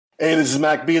Hey, this is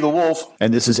Mac B. the Wolf.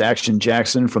 And this is Action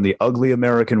Jackson from the Ugly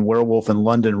American Werewolf in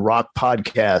London Rock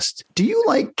podcast. Do you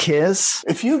like Kiss?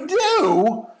 If you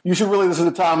do, you should really listen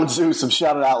to Tom and Zeus of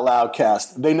Shout It Out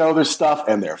Loudcast. They know their stuff,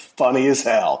 and they're funny as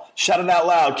hell. Shout It Out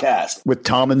Loudcast. With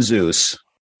Tom and Zeus.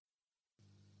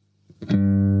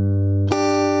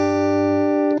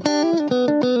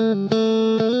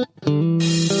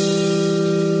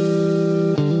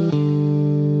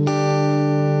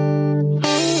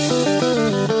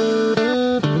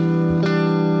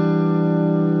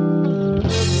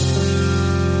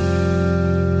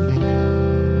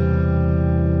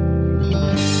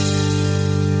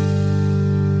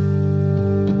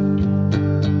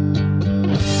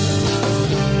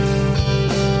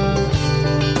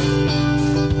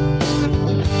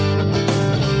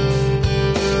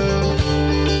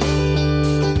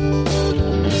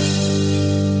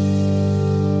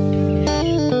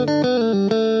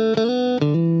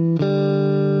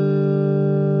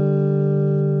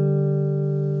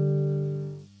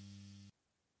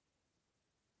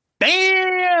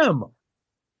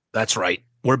 That's right.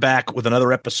 We're back with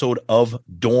another episode of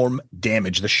Dorm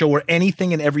Damage, the show where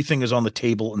anything and everything is on the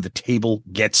table and the table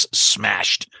gets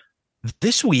smashed.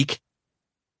 This week,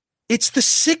 it's the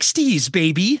 60s,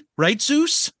 baby. Right,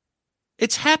 Zeus?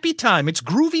 It's happy time. It's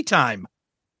groovy time.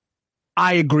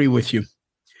 I agree with you.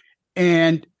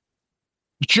 And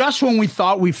just when we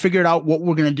thought we figured out what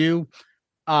we're going to do,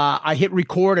 I hit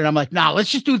record and I'm like, nah, let's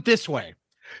just do it this way.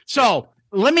 So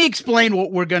let me explain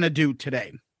what we're going to do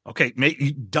today. Okay,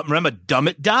 remember, dumb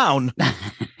it down.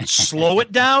 Slow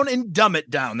it down and dumb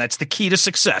it down. That's the key to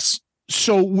success.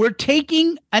 So we're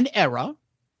taking an era,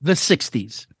 the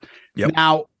 60s. Yep.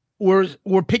 Now,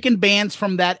 we're picking bands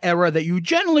from that era that you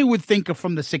generally would think of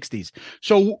from the 60s.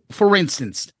 So, for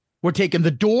instance, we're taking the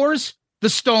Doors,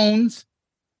 the Stones,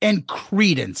 and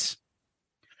Creedence.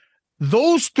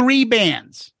 Those three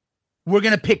bands, we're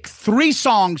going to pick three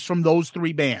songs from those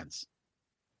three bands.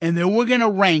 And then we're going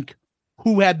to rank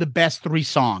who had the best three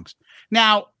songs.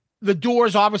 Now, the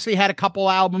Doors obviously had a couple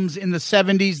albums in the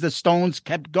 70s. The Stones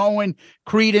kept going.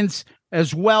 Creedence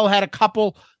as well had a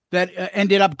couple that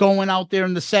ended up going out there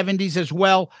in the 70s as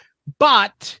well.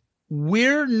 But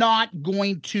we're not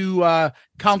going to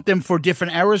count them for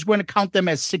different eras. We're going to count them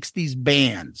as 60s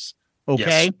bands.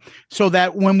 Okay? Yes. So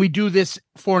that when we do this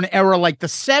for an era like the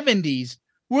 70s,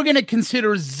 we're going to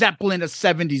consider Zeppelin a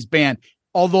 70s band,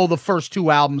 although the first two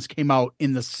albums came out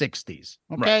in the 60s.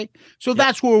 Okay. Right. So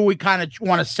that's where we kind of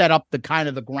want to set up the kind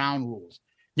of the ground rules.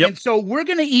 Yep. And so we're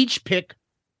going to each pick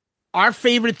our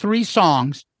favorite three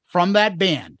songs from that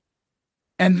band.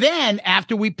 And then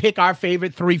after we pick our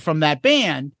favorite three from that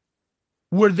band,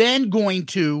 we're then going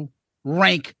to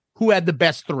rank who had the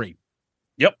best three.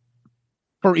 Yep.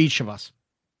 For each of us.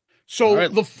 So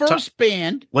right, the first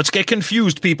band. Let's get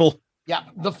confused, people. Yeah.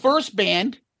 The first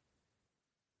band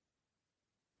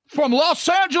from Los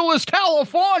Angeles,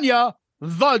 California,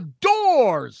 The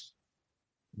Doors.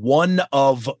 One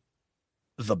of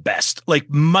the best,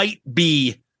 might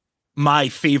be my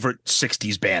favorite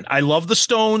 60s band. I love the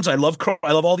Stones. I love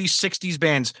all these 60s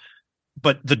bands,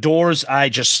 but The Doors, I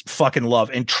just fucking love.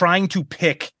 And trying to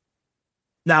pick,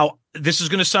 now this is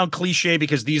going to sound cliche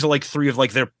because these are three of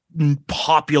their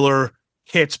popular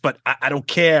hits, but I don't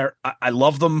care. I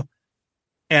love them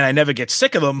and I never get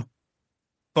sick of them.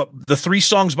 But the three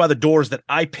songs by The Doors that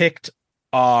I picked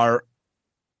are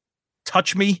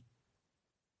Touch Me,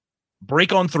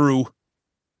 Break On Through,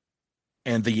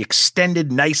 and the extended,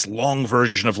 nice, long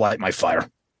version of Light My Fire.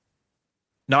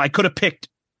 Now, I could have picked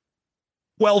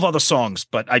 12 other songs,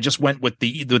 but I just went with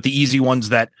the easy ones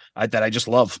that I just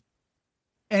love.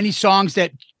 Any songs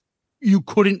that you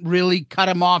couldn't really cut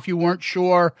them off, you weren't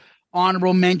sure,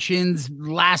 honorable mentions,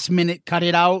 last minute, cut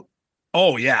it out?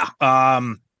 Oh, yeah.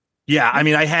 Yeah,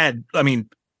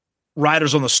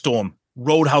 Riders on the Storm,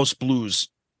 Roadhouse Blues,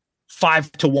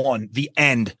 5-1, The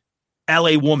End,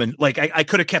 L.A. Woman. I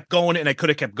could have kept going, and I could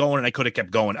have kept going, and I could have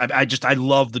kept going. I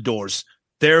love The Doors.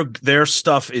 Their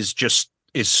stuff is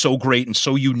so great and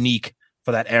so unique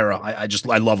for that era.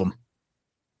 I love them.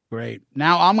 Great.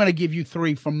 Now I'm going to give you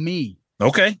three from me.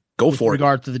 Okay, go for it. With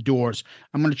regard to The Doors,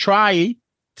 I'm going to try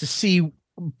to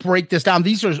break this down.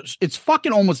 It's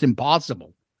fucking almost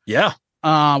impossible. Yeah.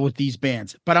 With these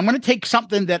bands, but I'm going to take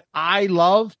something that I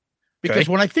love because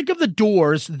when I think of The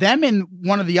Doors, them and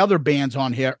one of the other bands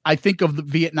on here, I think of the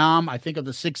Vietnam, I think of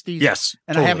the 60s. Yes.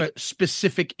 And totally. I have a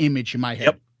specific image in my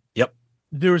head. Yep.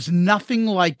 There's nothing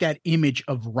like that image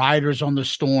of Riders on the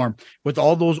Storm with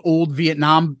all those old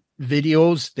Vietnam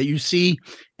videos that you see.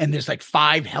 And there's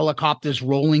 5 helicopters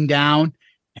rolling down.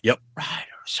 Yep.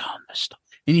 Riders on the Storm.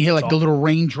 And you hear the little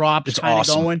raindrops kind of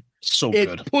going. So it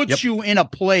good. puts you in a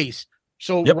place.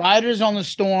 So Riders on the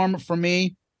Storm for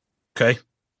me. Okay.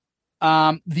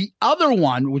 The other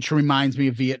one, which reminds me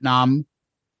of Vietnam,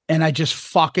 and I just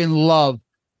fucking love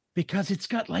because it's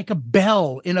got like a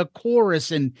bell in a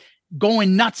chorus and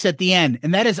going nuts at the end,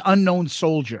 and that is Unknown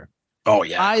Soldier. Oh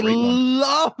yeah, I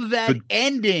love that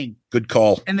ending. Good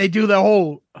call. And they do the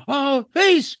whole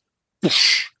face.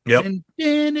 Yep.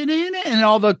 And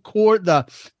all the chord,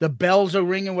 the bells are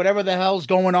ringing, whatever the hell's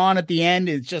going on at the end.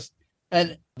 It's just,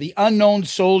 and the Unknown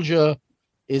Soldier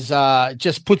is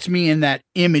just puts me in that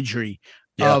imagery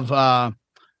of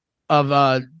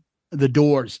the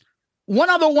Doors. One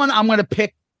other one I'm going to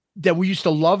pick that we used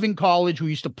to love in college. We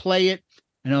used to play it.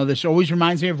 I know this always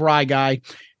reminds me of Rye Guy,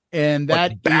 and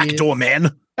that like Backdoor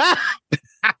Man.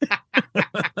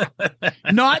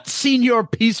 Not Senior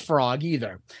Peace Frog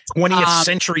either. 20th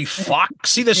Century Fox.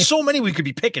 See, there's so many we could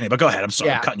be picking it, but go ahead. I'm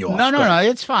sorry, I'm cutting you off. No,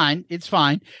 it's fine. It's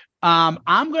fine.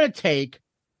 I'm going to take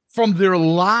from their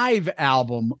live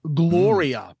album,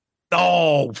 Gloria.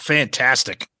 Oh,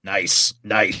 fantastic. Nice.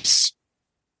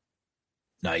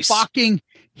 Fucking,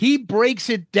 he breaks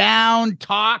it down,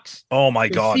 talks. Oh my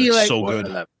God, it's like, so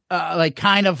good. Like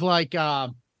kind of like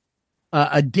a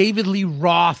David Lee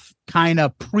Roth, kind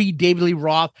of pre-David Lee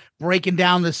Roth, breaking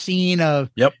down the scene of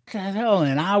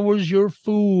and I was your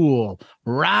fool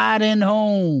riding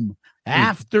home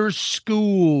after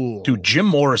school. Dude, Jim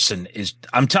Morrison is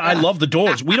I love the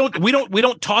Doors. We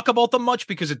don't talk about them much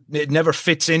because it never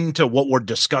fits into what we're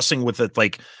discussing with it,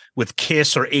 like with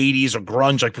Kiss or 80s or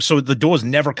grunge. Like, so the Doors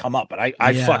never come up, but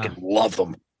I fucking love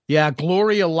them. Yeah,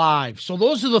 Gloria Live. So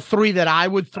those are the three that I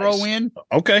would throw in.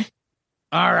 Okay.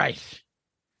 All right.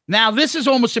 Now, this is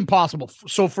almost impossible.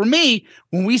 So for me,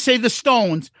 when we say the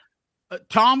Stones,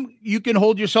 Tom, you can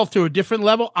hold yourself to a different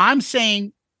level. I'm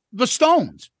saying the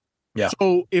Stones. Yeah.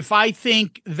 So if I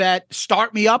think that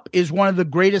Start Me Up is one of the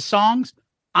greatest songs,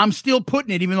 I'm still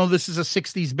putting it, even though this is a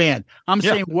 60s band. I'm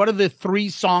saying, what are the three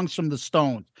songs from the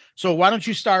Stones? So why don't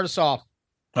you start us off?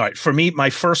 All right. For me, my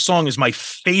first song is my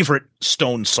favorite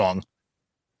Stones song.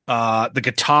 The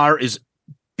guitar is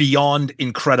beyond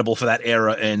incredible for that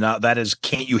era, and that is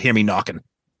Can't You Hear Me Knocking.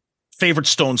 Favorite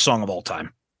Stones song of all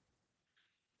time.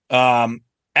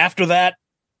 After that,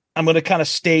 I'm going to kind of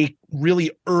stay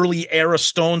really early era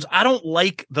Stones. I'm not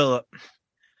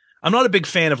a big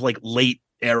fan of like late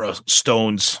era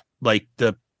Stones, like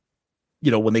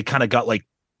when they kind of got like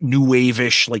new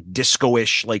wave-ish, like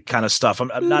disco-ish, like kind of stuff.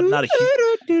 I'm not a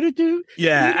huge,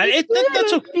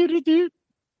 that's okay.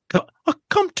 I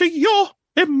come to your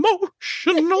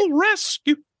emotional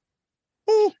rescue.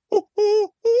 Ooh, ooh, ooh,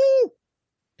 ooh.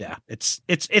 Yeah, it's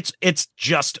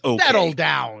just okay. Settle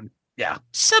down. Yeah,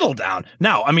 settle down.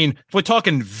 Now, I mean, if we're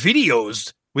talking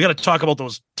videos, we got to talk about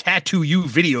those Tattoo You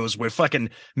videos where fucking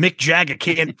Mick Jagger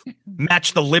can't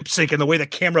match the lip sync and the way the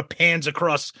camera pans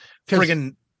across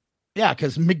friggin'. Yeah,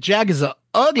 because Mick Jagger's an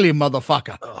ugly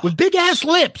motherfucker with big ass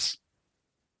lips.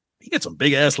 He got some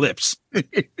big ass lips.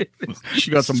 She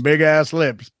got some big ass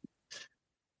lips.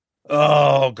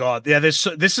 Oh God, yeah. This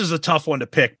is a tough one to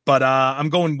pick, but I'm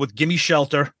going with "Gimme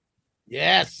Shelter."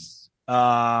 Yes.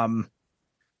 Oh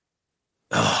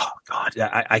God,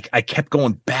 I kept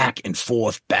going back and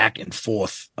forth.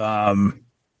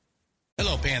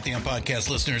 Hello, Pantheon podcast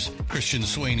listeners. Christian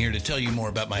Swain here to tell you more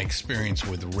about my experience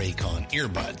with Raycon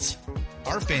earbuds.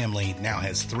 Our family now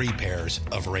has 3 pairs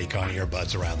of Raycon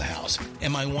earbuds around the house,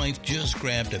 and my wife just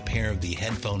grabbed a pair of the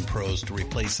Headphone Pros to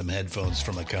replace some headphones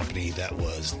from a company that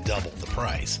was double the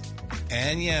price.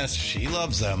 And yes, she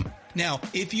loves them. Now,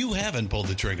 if you haven't pulled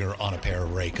the trigger on a pair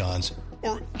of Raycons,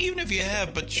 or even if you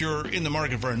have, but you're in the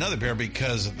market for another pair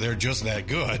because they're just that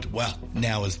good, well,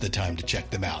 now is the time to check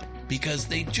them out, because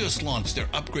they just launched their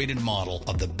upgraded model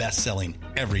of the best-selling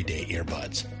everyday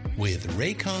earbuds. With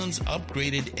Raycon's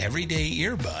upgraded everyday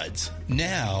earbuds,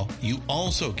 now you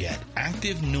also get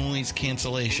active noise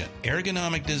cancellation,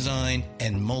 ergonomic design,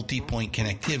 and multi-point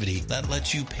connectivity that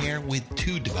lets you pair with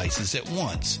 2 devices at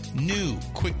once. New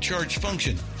quick charge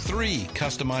function, 3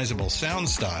 customizable sound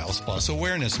styles, plus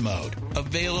awareness mode.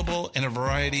 Available in a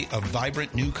variety of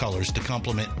vibrant new colors to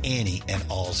complement any and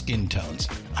all skin tones.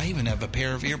 I even have a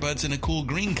pair of earbuds in a cool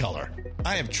green color.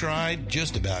 I have tried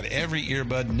just about every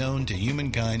earbud known to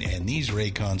humankind, and these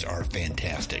Raycons are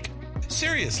fantastic.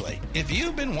 Seriously, if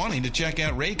you've been wanting to check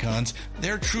out Raycons,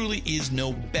 there truly is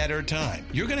no better time.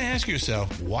 You're going to ask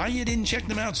yourself why you didn't check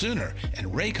them out sooner, and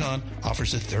Raycon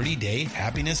offers a 30-day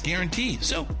happiness guarantee.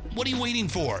 So what are you waiting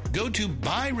for? Go to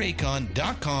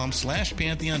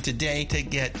buyraycon.com/Pantheon today to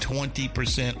get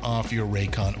 20% off your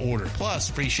Raycon order, plus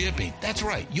free shipping. That's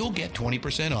right, you'll get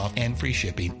 20% off and free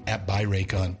shipping at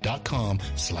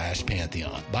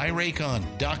buyraycon.com/Pantheon.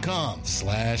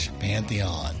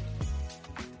 buyraycon.com/Pantheon.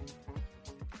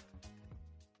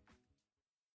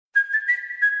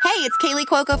 Hey, it's Kaylee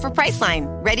Cuoco for Priceline.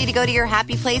 Ready to go to your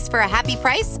happy place for a happy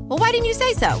price? Well, why didn't you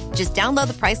say so? Just download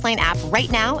the Priceline app right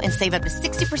now and save up to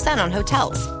 60% on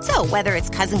hotels. So whether it's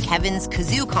Cousin Kevin's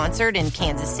Kazoo Concert in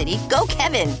Kansas City, go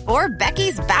Kevin, or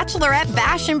Becky's Bachelorette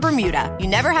Bash in Bermuda, you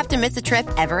never have to miss a trip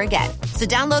ever again. So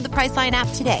download the Priceline app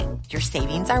today. Your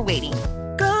savings are waiting.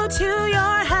 Go to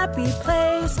your happy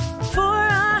place for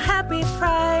a happy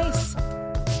price.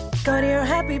 Go to your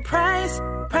happy price,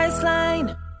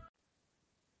 Priceline.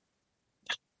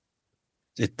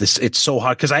 It's so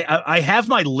hard because I have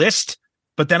my list,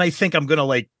 but then I think I'm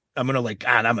gonna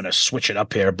switch it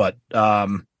up here. But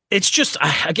it's just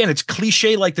again, it's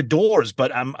cliche like the Doors,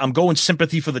 but I'm going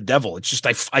Sympathy for the Devil. It's just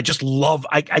I just love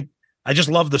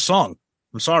the song.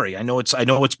 I'm sorry, I know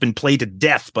it's been played to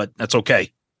death, but that's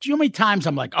okay. Do you know how many times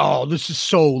I'm like, oh, this is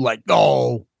so like,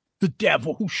 oh, the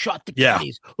devil who shot the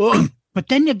Kennedys. But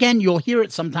then again, you'll hear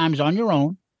it sometimes on your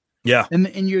own. Yeah,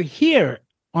 and you hear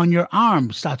on your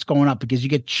arm starts going up because you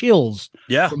get chills.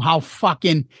 Yeah, from how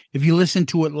fucking if you listen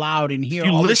to it loud and hear. If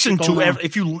you listen to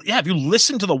if you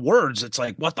listen to the words, it's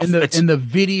like what the. In the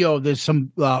video, there's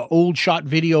some old shot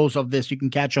videos of this you can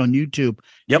catch on YouTube.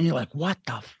 Yep, and you're like, what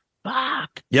the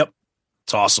fuck? Yep,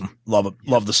 it's awesome. Love it.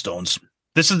 Love the Stones.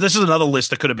 This is another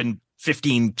list that could have been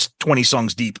 15, 20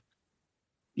 songs deep.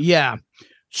 Yeah,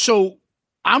 so.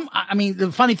 I mean,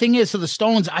 the funny thing is, for the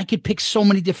Stones, I could pick so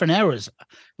many different eras.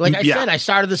 Like I said, I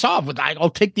started this off with,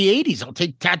 I'll take the 80s. I'll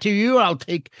take Tattoo You. I'll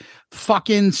take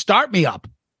fucking Start Me Up.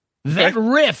 That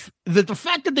riff, the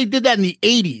fact that they did that in the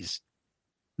 80s,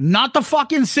 not the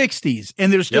fucking 60s,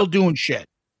 and they're still doing shit.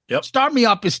 Yep. Start Me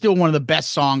Up is still one of the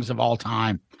best songs of all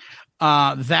time.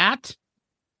 Another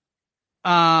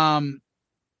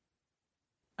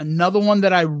one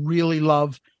that I really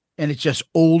love, and it's just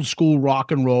old school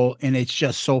rock and roll, and it's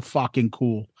just so fucking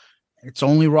cool. It's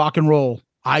only rock and roll.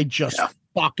 I just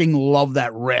fucking love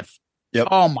that riff. Yep.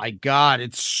 Oh my God,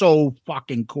 it's so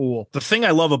fucking cool. The thing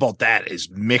I love about that is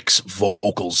Mick's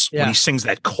vocals when he sings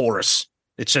that chorus.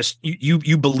 It's just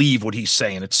you believe what he's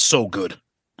saying. It's so good.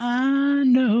 I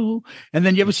know. And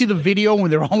then you ever see the video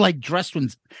when they're all like dressed in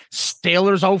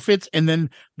sailors outfits, and then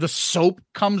the soap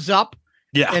comes up?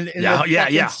 Yeah, and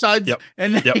Suds,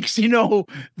 and next you know,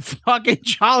 fucking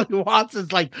Charlie Watts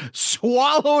is like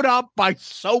swallowed up by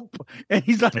soap, and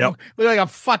he's like, like a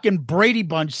fucking Brady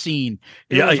Bunch scene.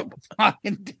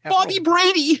 Bobby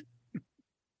Brady.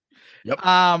 Yep.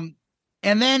 And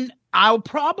then I'll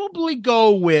probably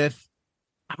go with.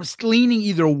 I was leaning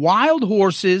either Wild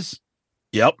Horses.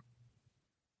 Yep.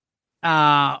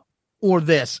 Or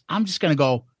this. I'm just gonna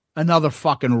go another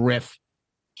fucking riff.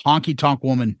 Honky Tonk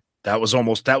Woman. That was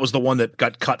the one that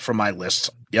got cut from my list.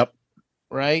 Yep.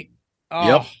 Right. Oh,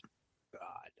 yep.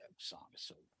 God, that song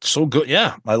is so good.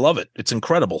 Yeah, I love it. It's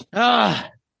incredible. All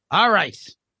right.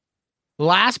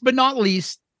 Last but not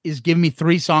least is give me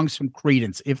 3 songs from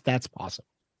Creedence, if that's possible.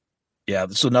 Yeah,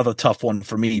 this is another tough one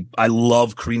for me. I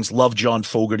love Creedence, love John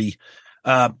Fogerty.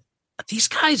 These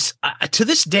guys, to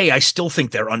this day, I still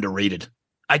think they're underrated.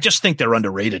 I just think they're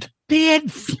underrated. They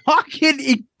had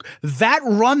fucking that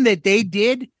run that they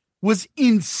did was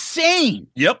insane.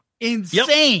 Yep.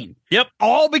 Insane. Yep.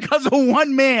 All because of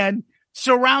one man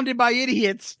surrounded by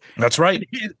idiots. That's right.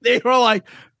 They were like,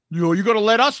 you're going to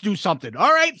let us do something.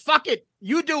 All right, fuck it.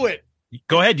 You do it.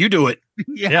 Go ahead. You do it.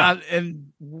 Yeah.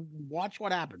 And watch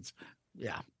what happens.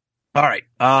 Yeah. All right.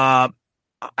 I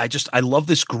love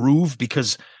this groove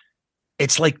because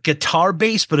it's like guitar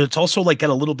bass, but it's also like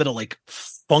got a little bit of like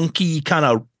funky kind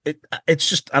of, it's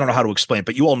just, I don't know how to explain it,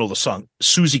 but you all know the song.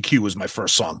 Susie Q is my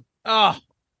first song. Oh,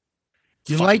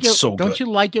 you like it? So don't you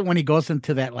like it when he goes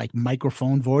into that like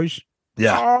microphone voice?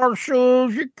 Yeah. Oh,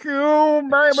 Susie Q,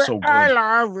 baby, so I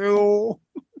love you.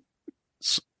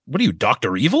 What are you,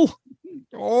 Dr. Evil?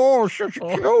 Oh, Susie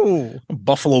Q.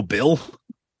 Buffalo Bill.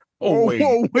 Oh, wait.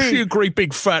 Is she a great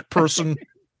big fat person?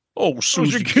 Oh,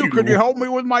 Susie Q, could you help me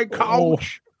with my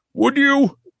couch? Would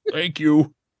you? Thank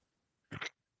you.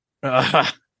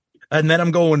 And then I'm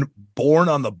going Born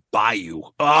on the Bayou.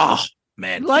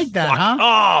 man. Like that, huh?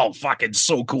 Oh, fucking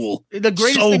so cool. The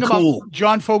greatest thing about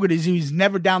John Fogerty is he's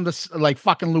never down this like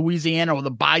fucking Louisiana or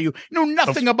the Bayou. You know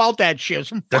nothing about that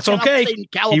shit. That's okay.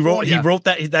 He wrote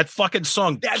that fucking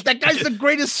song. That guy's the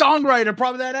greatest songwriter,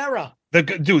 probably that era.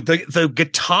 The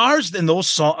guitars in those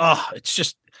songs. It's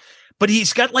just. But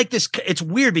he's got like this. It's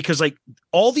weird because like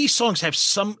all these songs have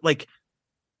some like.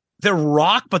 They're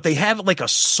rock, but they have like a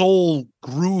soul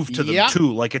groove to them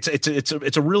too. Like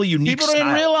it's a really unique. People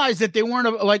didn't realize that they weren't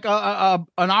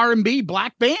an R&B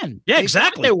black band. Yeah,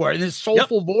 exactly. They were in this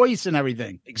soulful voice and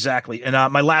everything. Exactly. And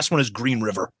my last one is Green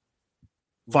River.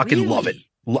 Fucking love it.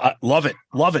 Love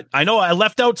it. I know I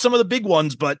left out some of the big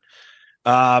ones, but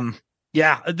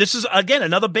yeah, this is again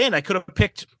another band I could have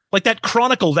picked. Like that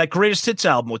Chronicle, that greatest hits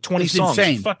album with 20 songs.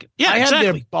 Insane. Yeah, I exactly.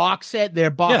 have their box set. Their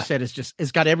box set is just,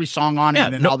 it's got every song on it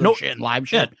and then other shit and live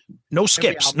shit. No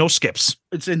skips. No skips.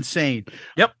 It's insane.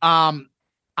 Yep. I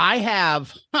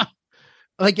have,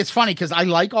 like, it's funny because I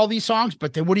like all these songs,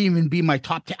 but they wouldn't even be my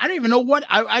top 10. I don't even know what,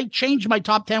 I change my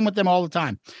top 10 with them all the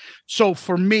time. So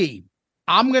for me,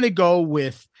 I'm going to go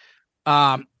with,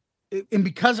 and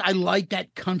because I like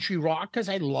that country rock, because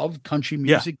I love country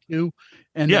music too,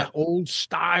 and that old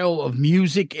style of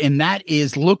music, and that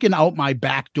is Looking Out My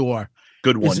Back Door.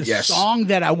 Good one, it's a song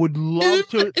that I would love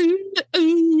to.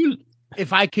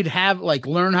 If I could have like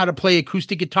learn how to play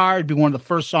acoustic guitar, it'd be one of the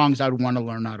first songs I would want to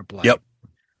learn how to play. Yep.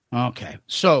 Okay,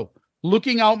 so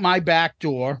Looking Out My Back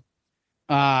Door,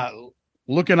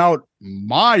 Looking Out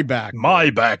My Back Door. My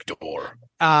Back Door.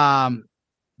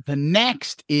 The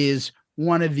next is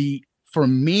for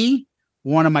me,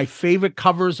 one of my favorite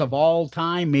covers of all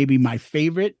time, maybe my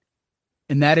favorite,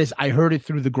 and that is I Heard It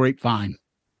Through the Grapevine.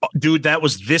 Oh, dude, that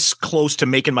was this close to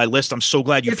making my list. I'm so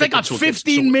glad you picked it. It's like a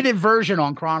 15-minute version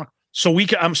on Chronicle.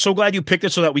 I'm so glad you picked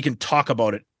it so that we can talk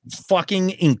about it.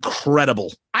 Fucking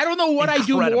incredible. I don't know what I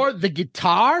do more, the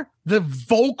guitar, the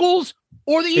vocals,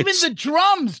 or even the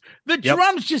drums. The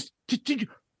drums just...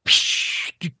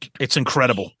 It's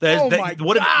incredible. My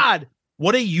God.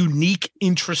 What a unique,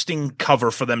 interesting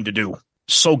cover for them to do.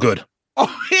 So good.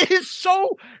 Oh, it is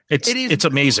so. It's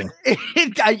amazing.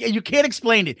 You can't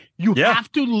explain it. You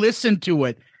have to listen to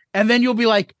it, and then you'll be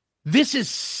like, "This is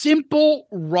simple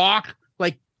rock,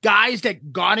 like guys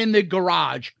that got in the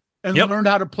garage and learned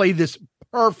how to play this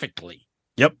perfectly."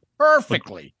 Yep,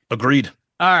 perfectly. Agreed.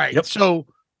 All right. Yep. So,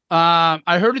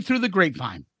 I Heard It Through the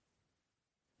Grapevine.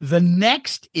 The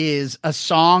next is a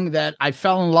song that I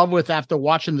fell in love with after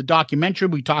watching the documentary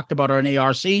we talked about on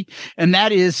ARC, and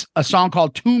that is a song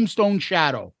called Tombstone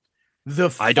Shadow.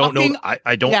 I don't know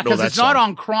that because it's not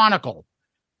on Chronicle.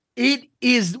 It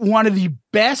is one of the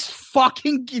best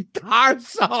fucking guitar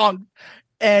songs,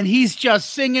 and he's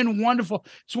just singing wonderful.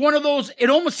 It's one of those,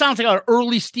 it almost sounds like an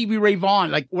early Stevie Ray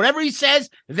Vaughan. Like whatever he says,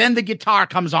 then the guitar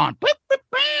comes on.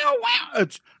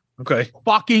 It's okay.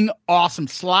 Fucking awesome.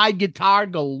 Slide guitar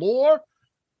galore.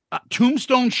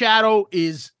 Tombstone Shadow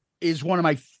is one of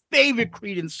my favorite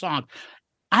Creedence songs.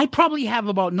 I probably have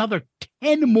about another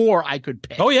 10 more I could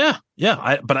pick. Oh yeah.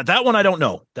 Yeah. But that one I don't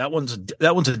know. That one's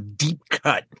a deep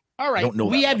cut. All right. I don't know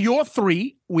we have one. your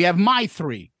 3. We have my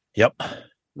 3. Yep.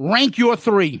 Rank your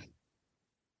 3.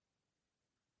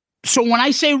 So when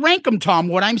I say rank them, Tom,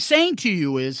 what I'm saying to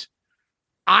you is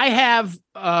I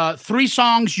have 3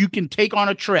 songs you can take on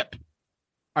a trip.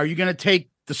 Are you going to take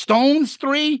the Stones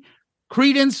 3,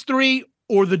 Creedence 3,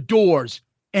 or the Doors?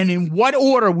 And in what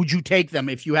order would you take them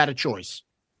if you had a choice?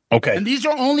 Okay. And these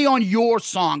are only on your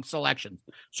song selection.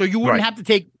 So you wouldn't have to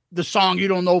take the song you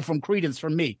don't know from Creedence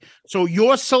from me. So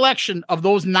your selection of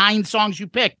those 9 songs you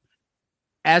picked,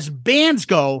 as bands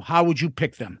go, how would you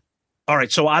pick them? All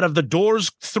right. So out of the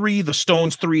Doors 3, the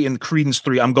Stones 3, and Creedence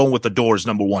 3, I'm going with the Doors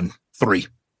number 1, 3.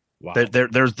 Wow. I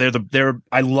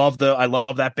love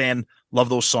that band. Love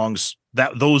those songs.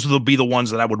 Those will be the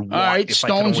ones that I would want. All right,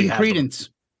 Stones and Creedence.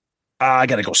 I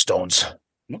gotta go Stones.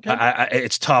 Okay,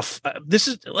 it's tough.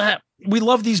 We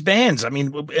love these bands. I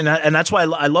mean, and that's why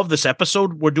I love this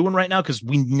episode we're doing right now because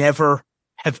we never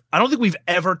have. I don't think we've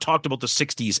ever talked about the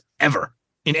 '60s ever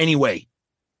in any way,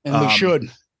 and we should.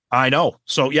 I know.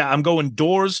 So yeah, I'm going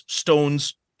Doors,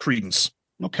 Stones, Creedence.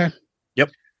 Okay.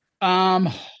 Yep.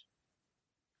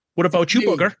 What about you,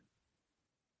 Booger?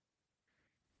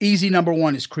 Easy number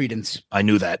 1 is Creedence. I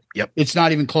knew that. Yep. It's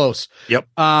not even close. Yep.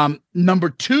 Number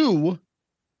 2,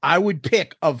 I would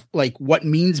pick of like what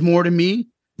means more to me.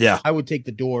 Yeah. I would take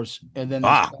the Doors, and then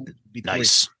would be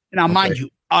nice. Now, mind you,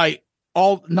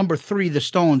 number 3, the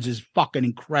Stones is fucking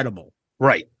incredible.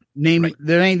 Right.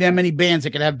 There ain't that many bands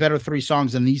that could have better 3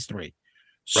 songs than these 3.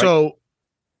 So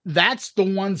that's the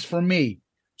ones for me.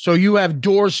 So you have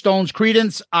Doors, Stones,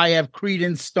 Creedence. I have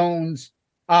Creedence, Stones,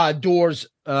 Doors,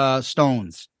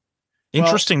 Stones.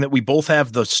 Interesting that we both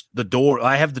have the door.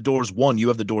 I have the Doors 1. You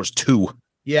have the Doors 2.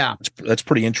 Yeah. That's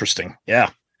pretty interesting.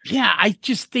 Yeah. Yeah. I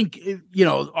just think,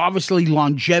 obviously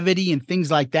longevity and things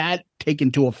like that take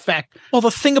into effect. Well,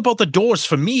 the thing about the Doors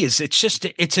for me is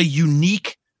it's a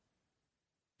unique.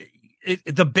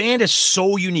 The band is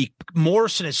so unique.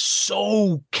 Morrison is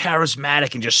so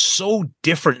charismatic and just so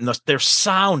different in their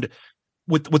sound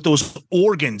with those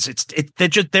organs.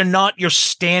 They're not your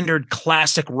standard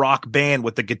classic rock band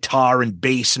with the guitar and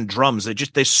bass and drums.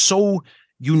 They're so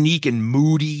unique and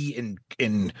moody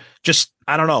and just,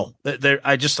 I don't know.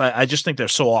 I just think they're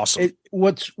so awesome.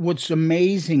 What's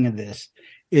amazing in this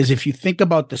is if you think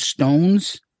about the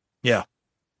Stones, yeah,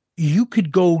 you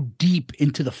could go deep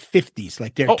into the 50s,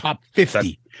 like their top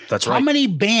 50. That's right. How many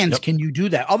bands can you do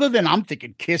that? Other than I'm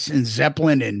thinking Kiss and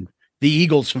Zeppelin and the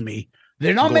Eagles for me.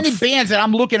 There are not many bands that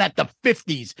I'm looking at the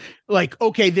 50s. Like,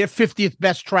 okay, their 50th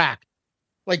best track.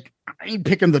 Like, I ain't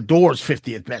picking the Doors'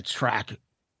 50th best track.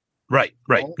 Right.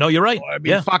 No, you're right. I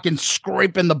mean, fucking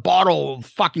scraping the bottle of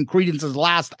fucking Creedence's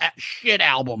last shit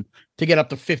album to get up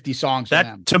to 50 songs.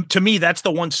 To me, that's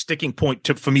the one sticking point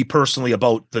for me personally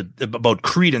about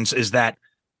Creedence is that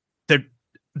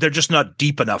they're just not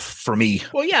deep enough for me.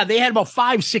 Well, yeah, they had about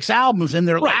 5-6 albums, and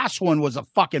their last one was a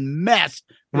fucking mess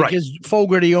because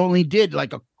Fogerty only did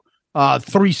like a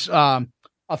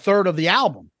third of the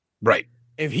album. Right.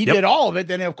 If he did all of it,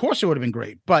 then of course it would have been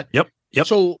great. But yep.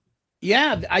 So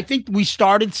yeah, I think we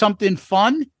started something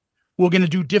fun. We're going to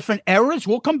do different eras.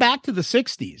 We'll come back to the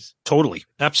 60s. Totally.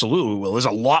 Absolutely. Will. There's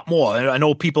a lot more. I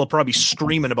know people are probably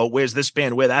screaming about where's this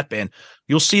band, where that band.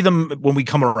 You'll see them when we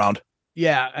come around.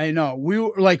 Yeah, I know. We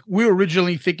were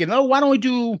originally thinking, oh, why don't we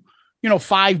do,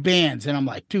 5 bands? And I'm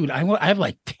like, dude, I have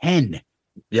like 10.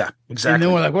 Yeah, exactly. And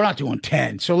then we're like, we're not doing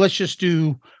 10. So let's just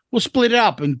we'll split it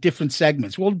up in different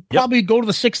segments. We'll probably go to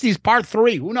the 60s part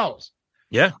 3. Who knows?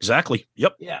 Yeah, exactly.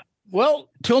 Yep. Yeah. Well,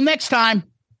 till next time.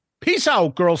 Peace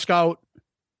out, Girl Scout.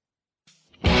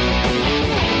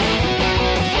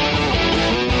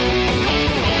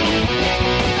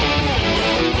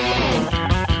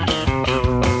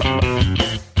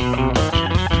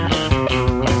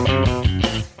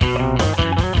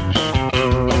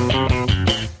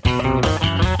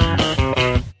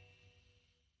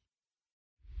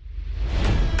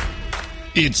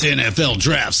 It's NFL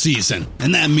draft season,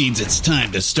 and that means it's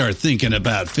time to start thinking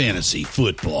about fantasy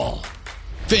football.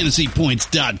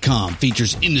 FantasyPoints.com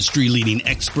features industry-leading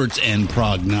experts and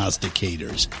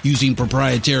prognosticators using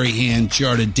proprietary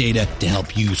hand-charted data to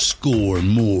help you score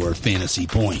more fantasy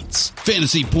points.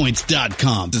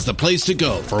 FantasyPoints.com is the place to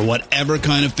go for whatever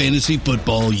kind of fantasy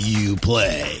football you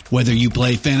play. Whether you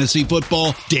play fantasy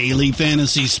football, daily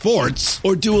fantasy sports,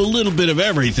 or do a little bit of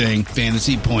everything,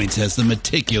 Fantasy Points has the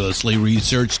meticulously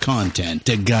researched content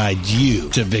to guide you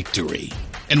to victory.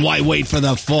 And why wait for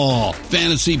the fall?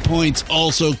 Fantasy Points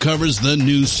also covers the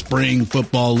new spring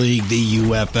football league, the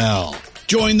UFL.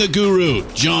 Join the guru,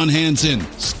 John Hansen,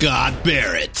 Scott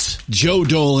Barrett, Joe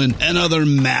Dolan, and other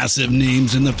massive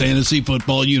names in the fantasy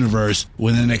football universe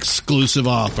with an exclusive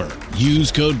offer.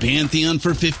 Use code Pantheon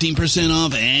for 15%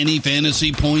 off any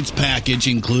Fantasy Points package,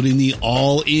 including the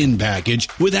all-in package,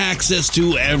 with access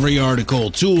to every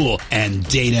article, tool, and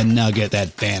data nugget that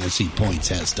Fantasy Points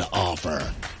has to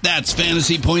offer. That's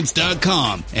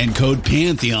FantasyPoints.com and code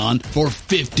Pantheon for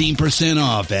 15%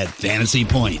 off at Fantasy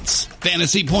Points.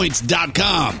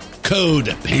 FantasyPoints.com,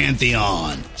 code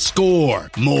Pantheon.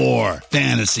 Score more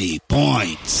fantasy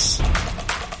points.